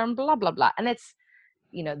long-term blah blah blah. And it's,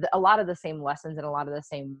 a lot of the same lessons and a lot of the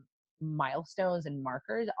same milestones and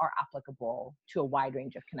markers are applicable to a wide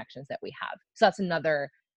range of connections that we have. So that's another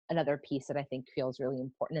piece that I think feels really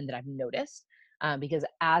important and that I've noticed, because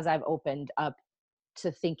as I've opened up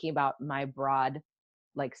to thinking about my broad,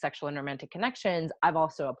 like, sexual and romantic connections, I've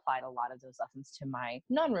also applied a lot of those lessons to my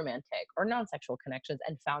non-romantic or non-sexual connections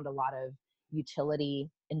and found a lot of utility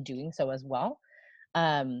in doing so as well.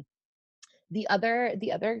 Um, the other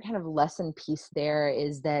kind of lesson piece there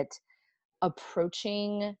is that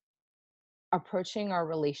approaching approaching our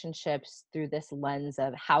relationships through this lens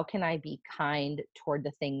of how can I be kind toward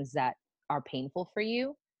the things that are painful for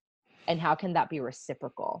you, and how can that be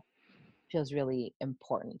reciprocal, feels really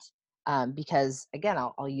important. Because again,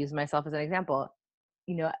 I'll use myself as an example.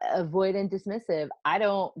 Avoidant, dismissive. I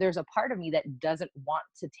don't. There's a part of me that doesn't want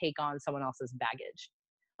to take on someone else's baggage.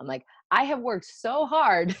 I'm like, I have worked so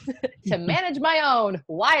hard to manage my own.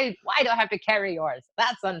 Why do I have to carry yours?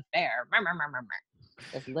 That's unfair.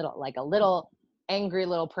 This little, like a little angry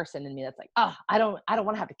little person in me that's like, oh, I don't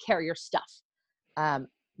want to have to carry your stuff.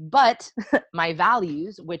 But my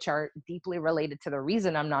values, which are deeply related to the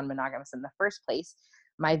reason I'm non-monogamous in the first place,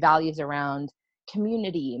 my values around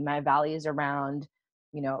community, my values around,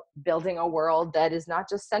 building a world that is not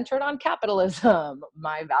just centered on capitalism,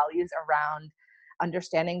 my values around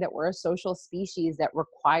understanding that we're a social species that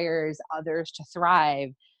requires others to thrive,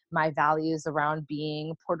 my values around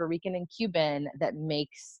being Puerto Rican and Cuban that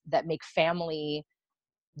make family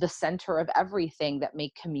the center of everything, that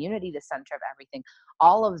make community the center of everything.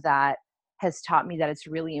 All of that has taught me that it's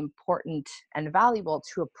really important and valuable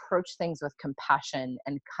to approach things with compassion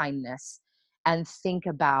and kindness, and think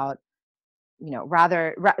about,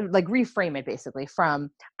 like reframe it basically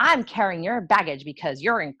from I'm carrying your baggage because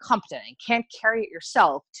you're incompetent and can't carry it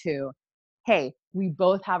yourself, to, hey, we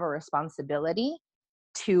both have a responsibility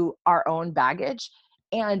to our own baggage.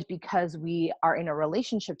 And because we are in a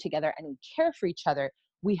relationship together and we care for each other,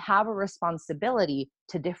 we have a responsibility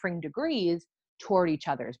to differing degrees toward each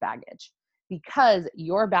other's baggage, because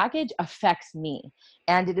your baggage affects me.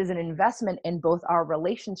 And it is an investment in both our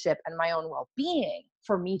relationship and my own well-being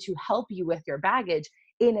for me to help you with your baggage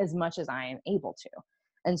in as much as I am able to.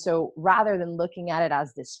 And so rather than looking at it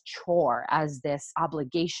as this chore, as this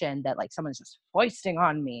obligation that like someone's just foisting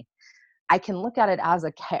on me, I can look at it as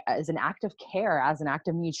an act of care, as an act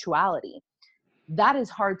of mutuality. That is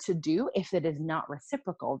hard to do if it is not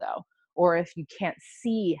reciprocal, though, or if you can't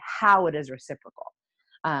see how it is reciprocal.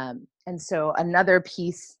 And so another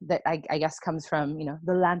piece that I guess comes from,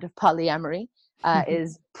 the land of polyamory,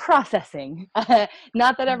 is processing.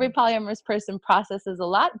 Not that every polyamorous person processes a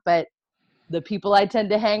lot, but the people I tend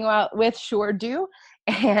to hang out with sure do.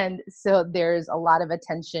 And so there's a lot of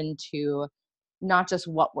attention to not just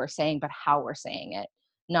what we're saying, but how we're saying it.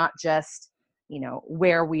 Not just,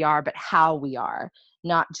 where we are, but how we are.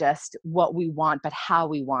 Not just what we want, but how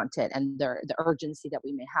we want it, and the urgency that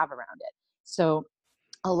we may have around it. So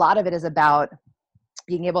a lot of it is about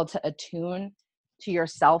being able to attune to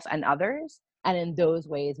yourself and others, and in those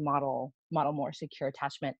ways model more secure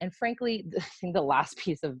attachment. And frankly, I think the last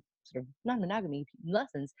piece of sort of non-monogamy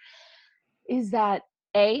lessons is that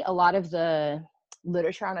a lot of the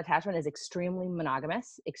literature on attachment is extremely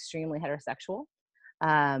monogamous, extremely heterosexual,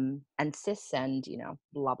 and cis, and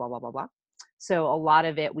blah blah blah blah blah. So a lot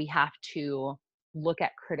of it we have to look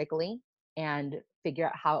at critically and figure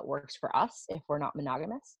out how it works for us if we're not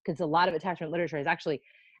monogamous, because a lot of attachment literature is actually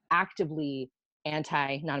actively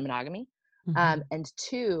anti non-monogamy. Mhm. And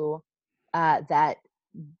two, that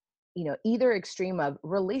either extreme of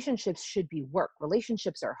relationships should be work,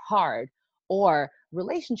 relationships are hard, or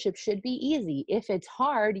relationships should be easy. If it's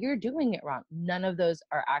hard, you're doing it wrong. None of those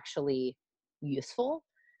are actually useful,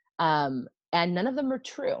 and none of them are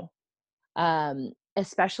true,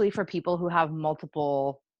 especially for people who have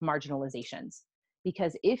multiple marginalizations.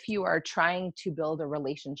 Because if you are trying to build a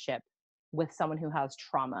relationship with someone who has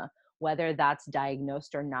trauma, whether that's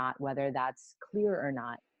diagnosed or not, whether that's clear or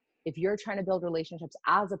not, if you're trying to build relationships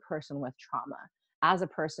as a person with trauma, as a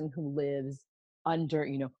person who lives under,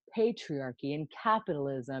 patriarchy and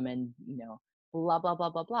capitalism and, blah, blah, blah,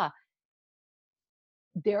 blah, blah,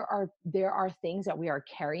 there are things that we are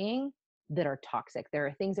carrying that are toxic. There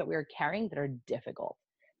are things that we are carrying that are difficult.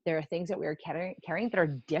 There are things that we are carrying that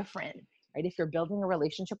are different, right? If you're building a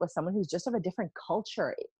relationship with someone who's just of a different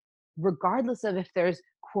culture, regardless of if there's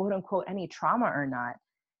quote unquote any trauma or not,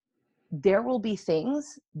 there will be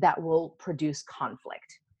things that will produce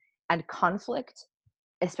conflict. And conflict,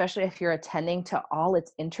 especially if you're attending to all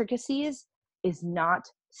its intricacies, is not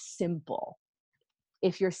simple.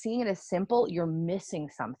 If you're seeing it as simple, you're missing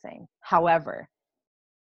something. However,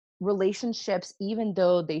 relationships, even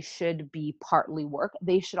though they should be partly work,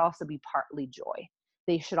 they should also be partly joy.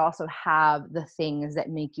 They should also have the things that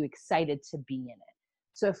make you excited to be in it.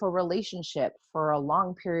 So if a relationship for a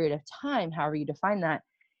long period of time, however you define that,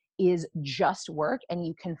 is just work and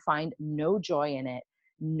you can find no joy in it,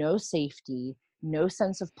 no safety, no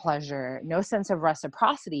sense of pleasure, no sense of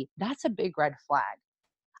reciprocity, that's a big red flag.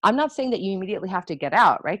 I'm not saying that you immediately have to get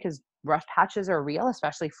out, right? Because rough patches are real,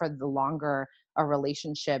 especially for the longer a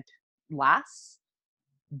relationship lasts.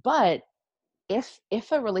 But if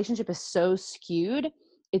a relationship is so skewed,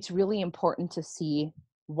 it's really important to see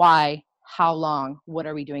why, how long, what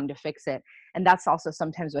are we doing to fix it? And that's also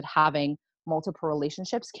sometimes what having multiple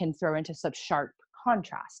relationships can throw into such sharp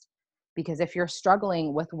contrast. Because if you're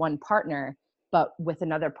struggling with one partner, but with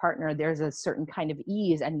another partner, there's a certain kind of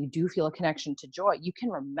ease and you do feel a connection to joy, you can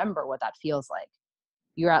remember what that feels like.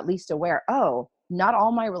 you're at least aware, oh, not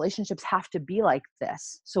all my relationships have to be like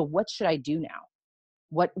this. So what should I do now?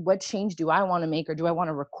 What change do I want to make, or do I want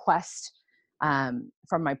to request from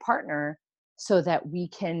my partner, so that we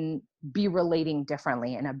can be relating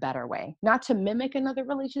differently in a better way? Not to mimic another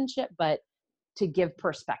relationship, but to give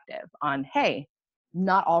perspective on, hey,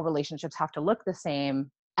 not all relationships have to look the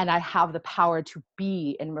same, and I have the power to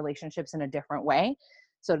be in relationships in a different way,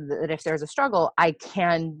 so that if there's a struggle, I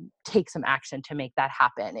can take some action to make that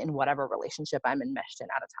happen in whatever relationship I'm enmeshed in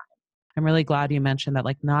at a time. I'm really glad you mentioned that,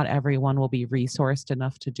 like, not everyone will be resourced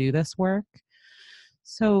enough to do this work.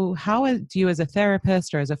 So do you as a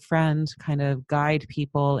therapist or as a friend kind of guide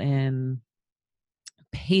people in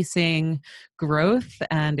pacing growth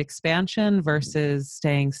and expansion versus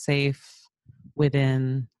staying safe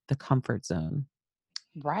within the comfort zone?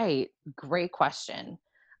 Right. Great question.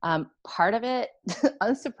 Part of it,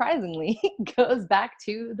 unsurprisingly, goes back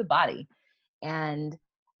to the body, and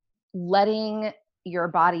letting your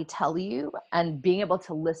body tell you, and being able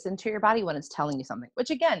to listen to your body when it's telling you something,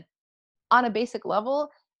 which again, on a basic level,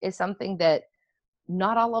 is something that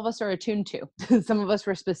not all of us are attuned to. Some of us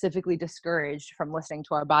were specifically discouraged from listening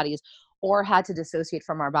to our bodies, or had to dissociate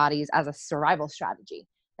from our bodies as a survival strategy,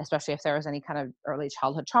 especially if there was any kind of early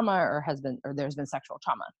childhood trauma, or there's been sexual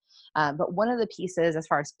trauma. But one of the pieces as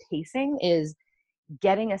far as pacing is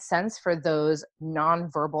getting a sense for those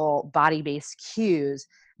nonverbal body-based cues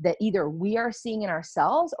that either we are seeing in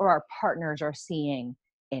ourselves or our partners are seeing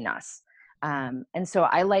in us. And so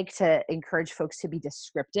I like to encourage folks to be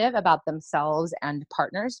descriptive about themselves and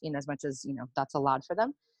partners, as much as, that's allowed for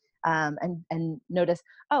them. And notice,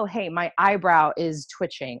 oh, hey, my eyebrow is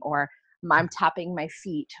twitching, or I'm tapping my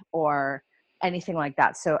feet, or anything like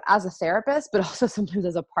that. So as a therapist, but also sometimes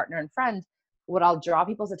as a partner and friend, what I'll draw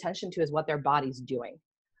people's attention to is what their body's doing.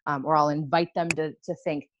 Or I'll invite them to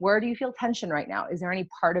think, where do you feel tension right now? Is there any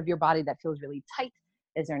part of your body that feels really tight?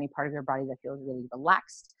 Is there any part of your body that feels really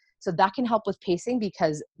relaxed? So that can help with pacing,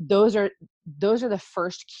 because those are the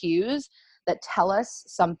first cues that tell us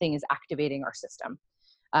something is activating our system.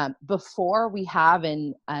 Before we have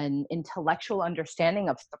an intellectual understanding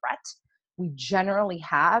of threat, we generally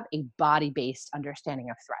have a body-based understanding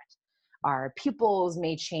of threat. Our pupils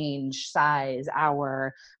may change size,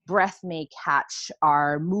 our breath may catch,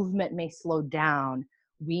 our movement may slow down.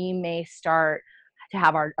 We may start to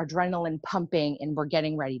have our adrenaline pumping, and we're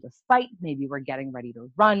getting ready to fight. Maybe we're getting ready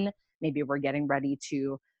to run. Maybe we're getting ready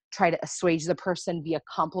to try to assuage the person via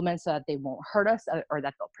compliments so that they won't hurt us, or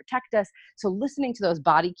that they'll protect us. So listening to those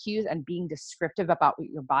body cues and being descriptive about what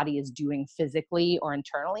your body is doing physically or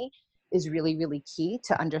internally is really, really key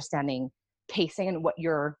to understanding pacing and what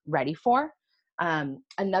you're ready for.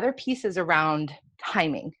 Another piece is around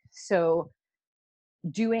timing. So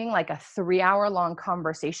doing like a 3-hour long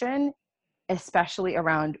conversation, especially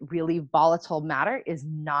around really volatile matter, is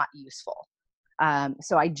not useful.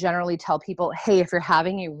 So I generally tell people, hey, if you're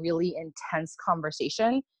having a really intense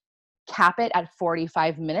conversation, cap it at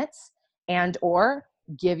 45 minutes, and or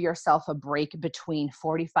give yourself a break between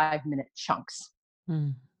 45-minute chunks.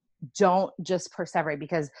 Mm. Don't just perseverate,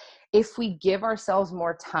 because if we give ourselves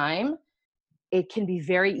more time, it can be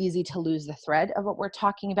very easy to lose the thread of what we're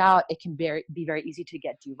talking about. It can be very easy to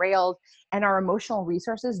get derailed. And our emotional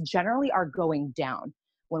resources generally are going down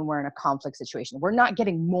when we're in a conflict situation. We're not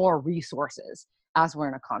getting more resources as we're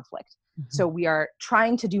in a conflict. Mm-hmm. So we are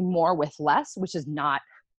trying to do more with less, which is not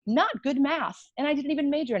good math. And I didn't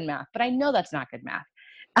even major in math, but I know that's not good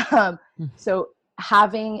math. So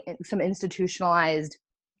having some institutionalized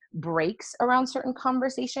breaks around certain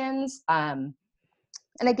conversations,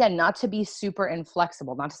 and again, not to be super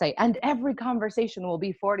inflexible, not to say, and every conversation will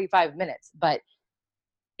be 45 minutes, but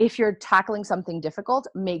if you're tackling something difficult,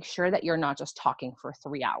 make sure that you're not just talking for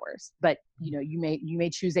 3 hours, but you may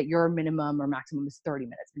choose that your minimum or maximum is 30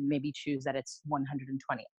 minutes, and maybe choose that it's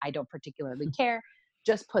 120. I don't particularly care.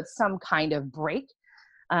 Just put some kind of break.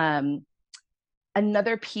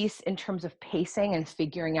 Another piece in terms of pacing and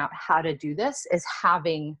figuring out how to do this is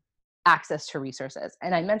having access to resources.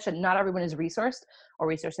 And I mentioned not everyone is resourced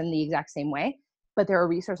in the exact same way, but there are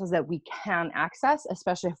resources that we can access,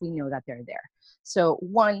 especially if we know that they're there. So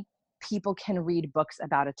one, people can read books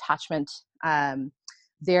about attachment.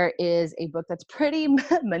 There is a book that's pretty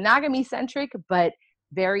monogamy centric, but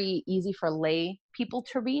very easy for lay people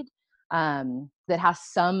to read, that has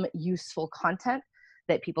some useful content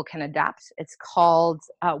that people can adapt. It's called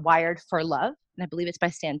Wired for Love, and I believe it's by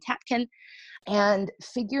Stan Tatkin. And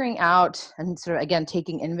figuring out, and sort of again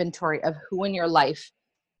taking inventory of who in your life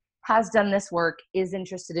has done this work, is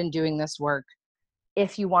interested in doing this work.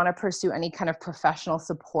 If you want to pursue any kind of professional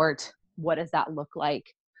support, what does that look like?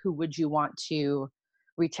 Who would you want to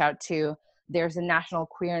reach out to. There's a National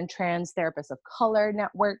Queer and Trans Therapists of Color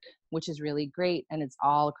Network, which is really great, and it's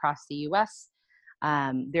all across the US.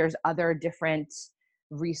 There's other different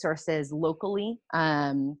resources locally.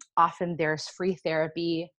 Often there's free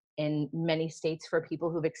therapy in many states for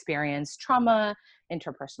people who've experienced trauma,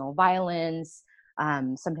 interpersonal violence,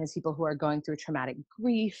 sometimes people who are going through traumatic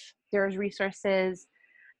grief. There's resources.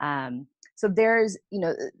 So there's,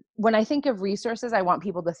 when I think of resources, I want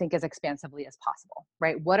people to think as expansively as possible,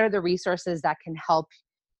 right? What are the resources that can help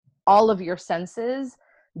all of your senses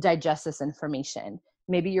digest this information?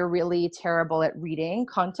 Maybe you're really terrible at reading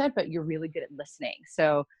content, but you're really good at listening.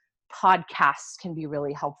 So podcasts can be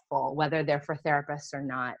really helpful, whether they're for therapists or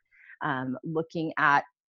not. Looking at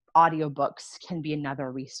audiobooks can be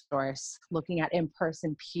another resource. Looking at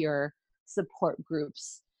in-person peer support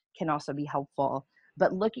groups can also be helpful.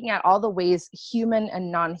 But looking at all the ways, human and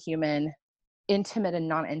non-human, intimate and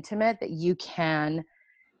non-intimate, that you can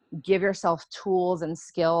give yourself tools and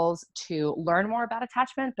skills to learn more about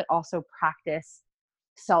attachment, but also practice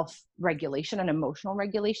self-regulation and emotional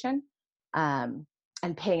regulation, and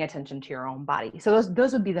paying attention to your own body. So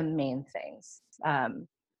those would be the main things.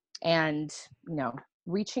 And,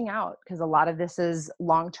 reaching out, because a lot of this is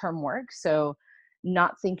long-term work. So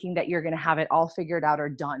not thinking that you're going to have it all figured out or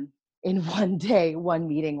done in one day, one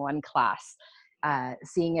meeting, one class.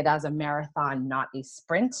 Seeing it as a marathon, not a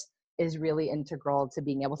sprint, is really integral to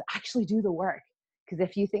being able to actually do the work. Because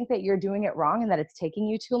if you think that you're doing it wrong and that it's taking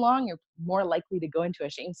you too long, you're more likely to go into a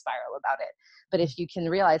shame spiral about it. But if you can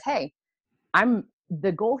realize, hey,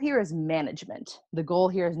 the goal here is management. The goal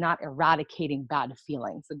here is not eradicating bad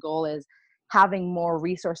feelings. The goal is having more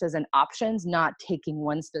resources and options, not taking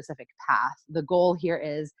one specific path. The goal here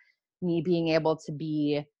is me being able to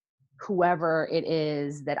be whoever it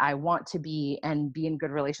is that I want to be and be in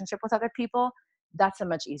good relationship with other people. That's a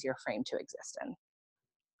much easier frame to exist in.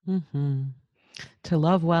 Mm-hmm. To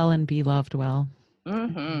love well and be loved well.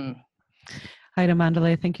 Mm-hmm. Aida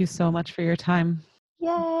Manduley, thank you so much for your time.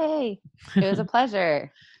 Yay! It was a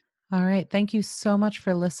pleasure. All right. Thank you so much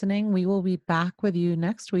for listening. We will be back with you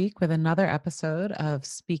next week with another episode of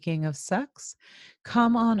Speaking of Sex.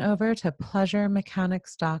 Come on over to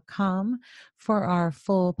pleasuremechanics.com for our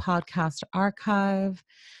full podcast archive.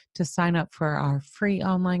 To sign up for our free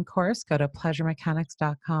online course, go to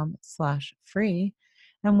pleasuremechanics.com/free.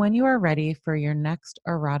 And when you are ready for your next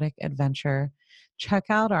erotic adventure, check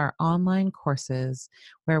out our online courses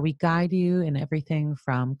where we guide you in everything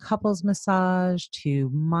from couples massage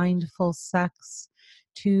to mindful sex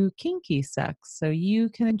to kinky sex. So you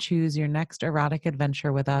can choose your next erotic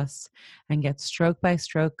adventure with us and get stroke by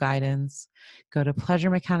stroke guidance. Go to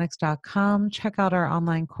pleasuremechanics.com, check out our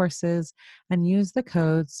online courses, and use the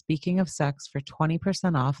code Speaking of Sex for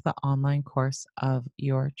 20% off the online course of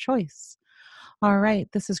your choice. All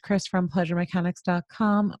right, this is Chris from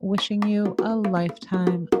pleasuremechanics.com wishing you a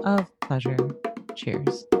lifetime of pleasure.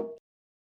 Cheers.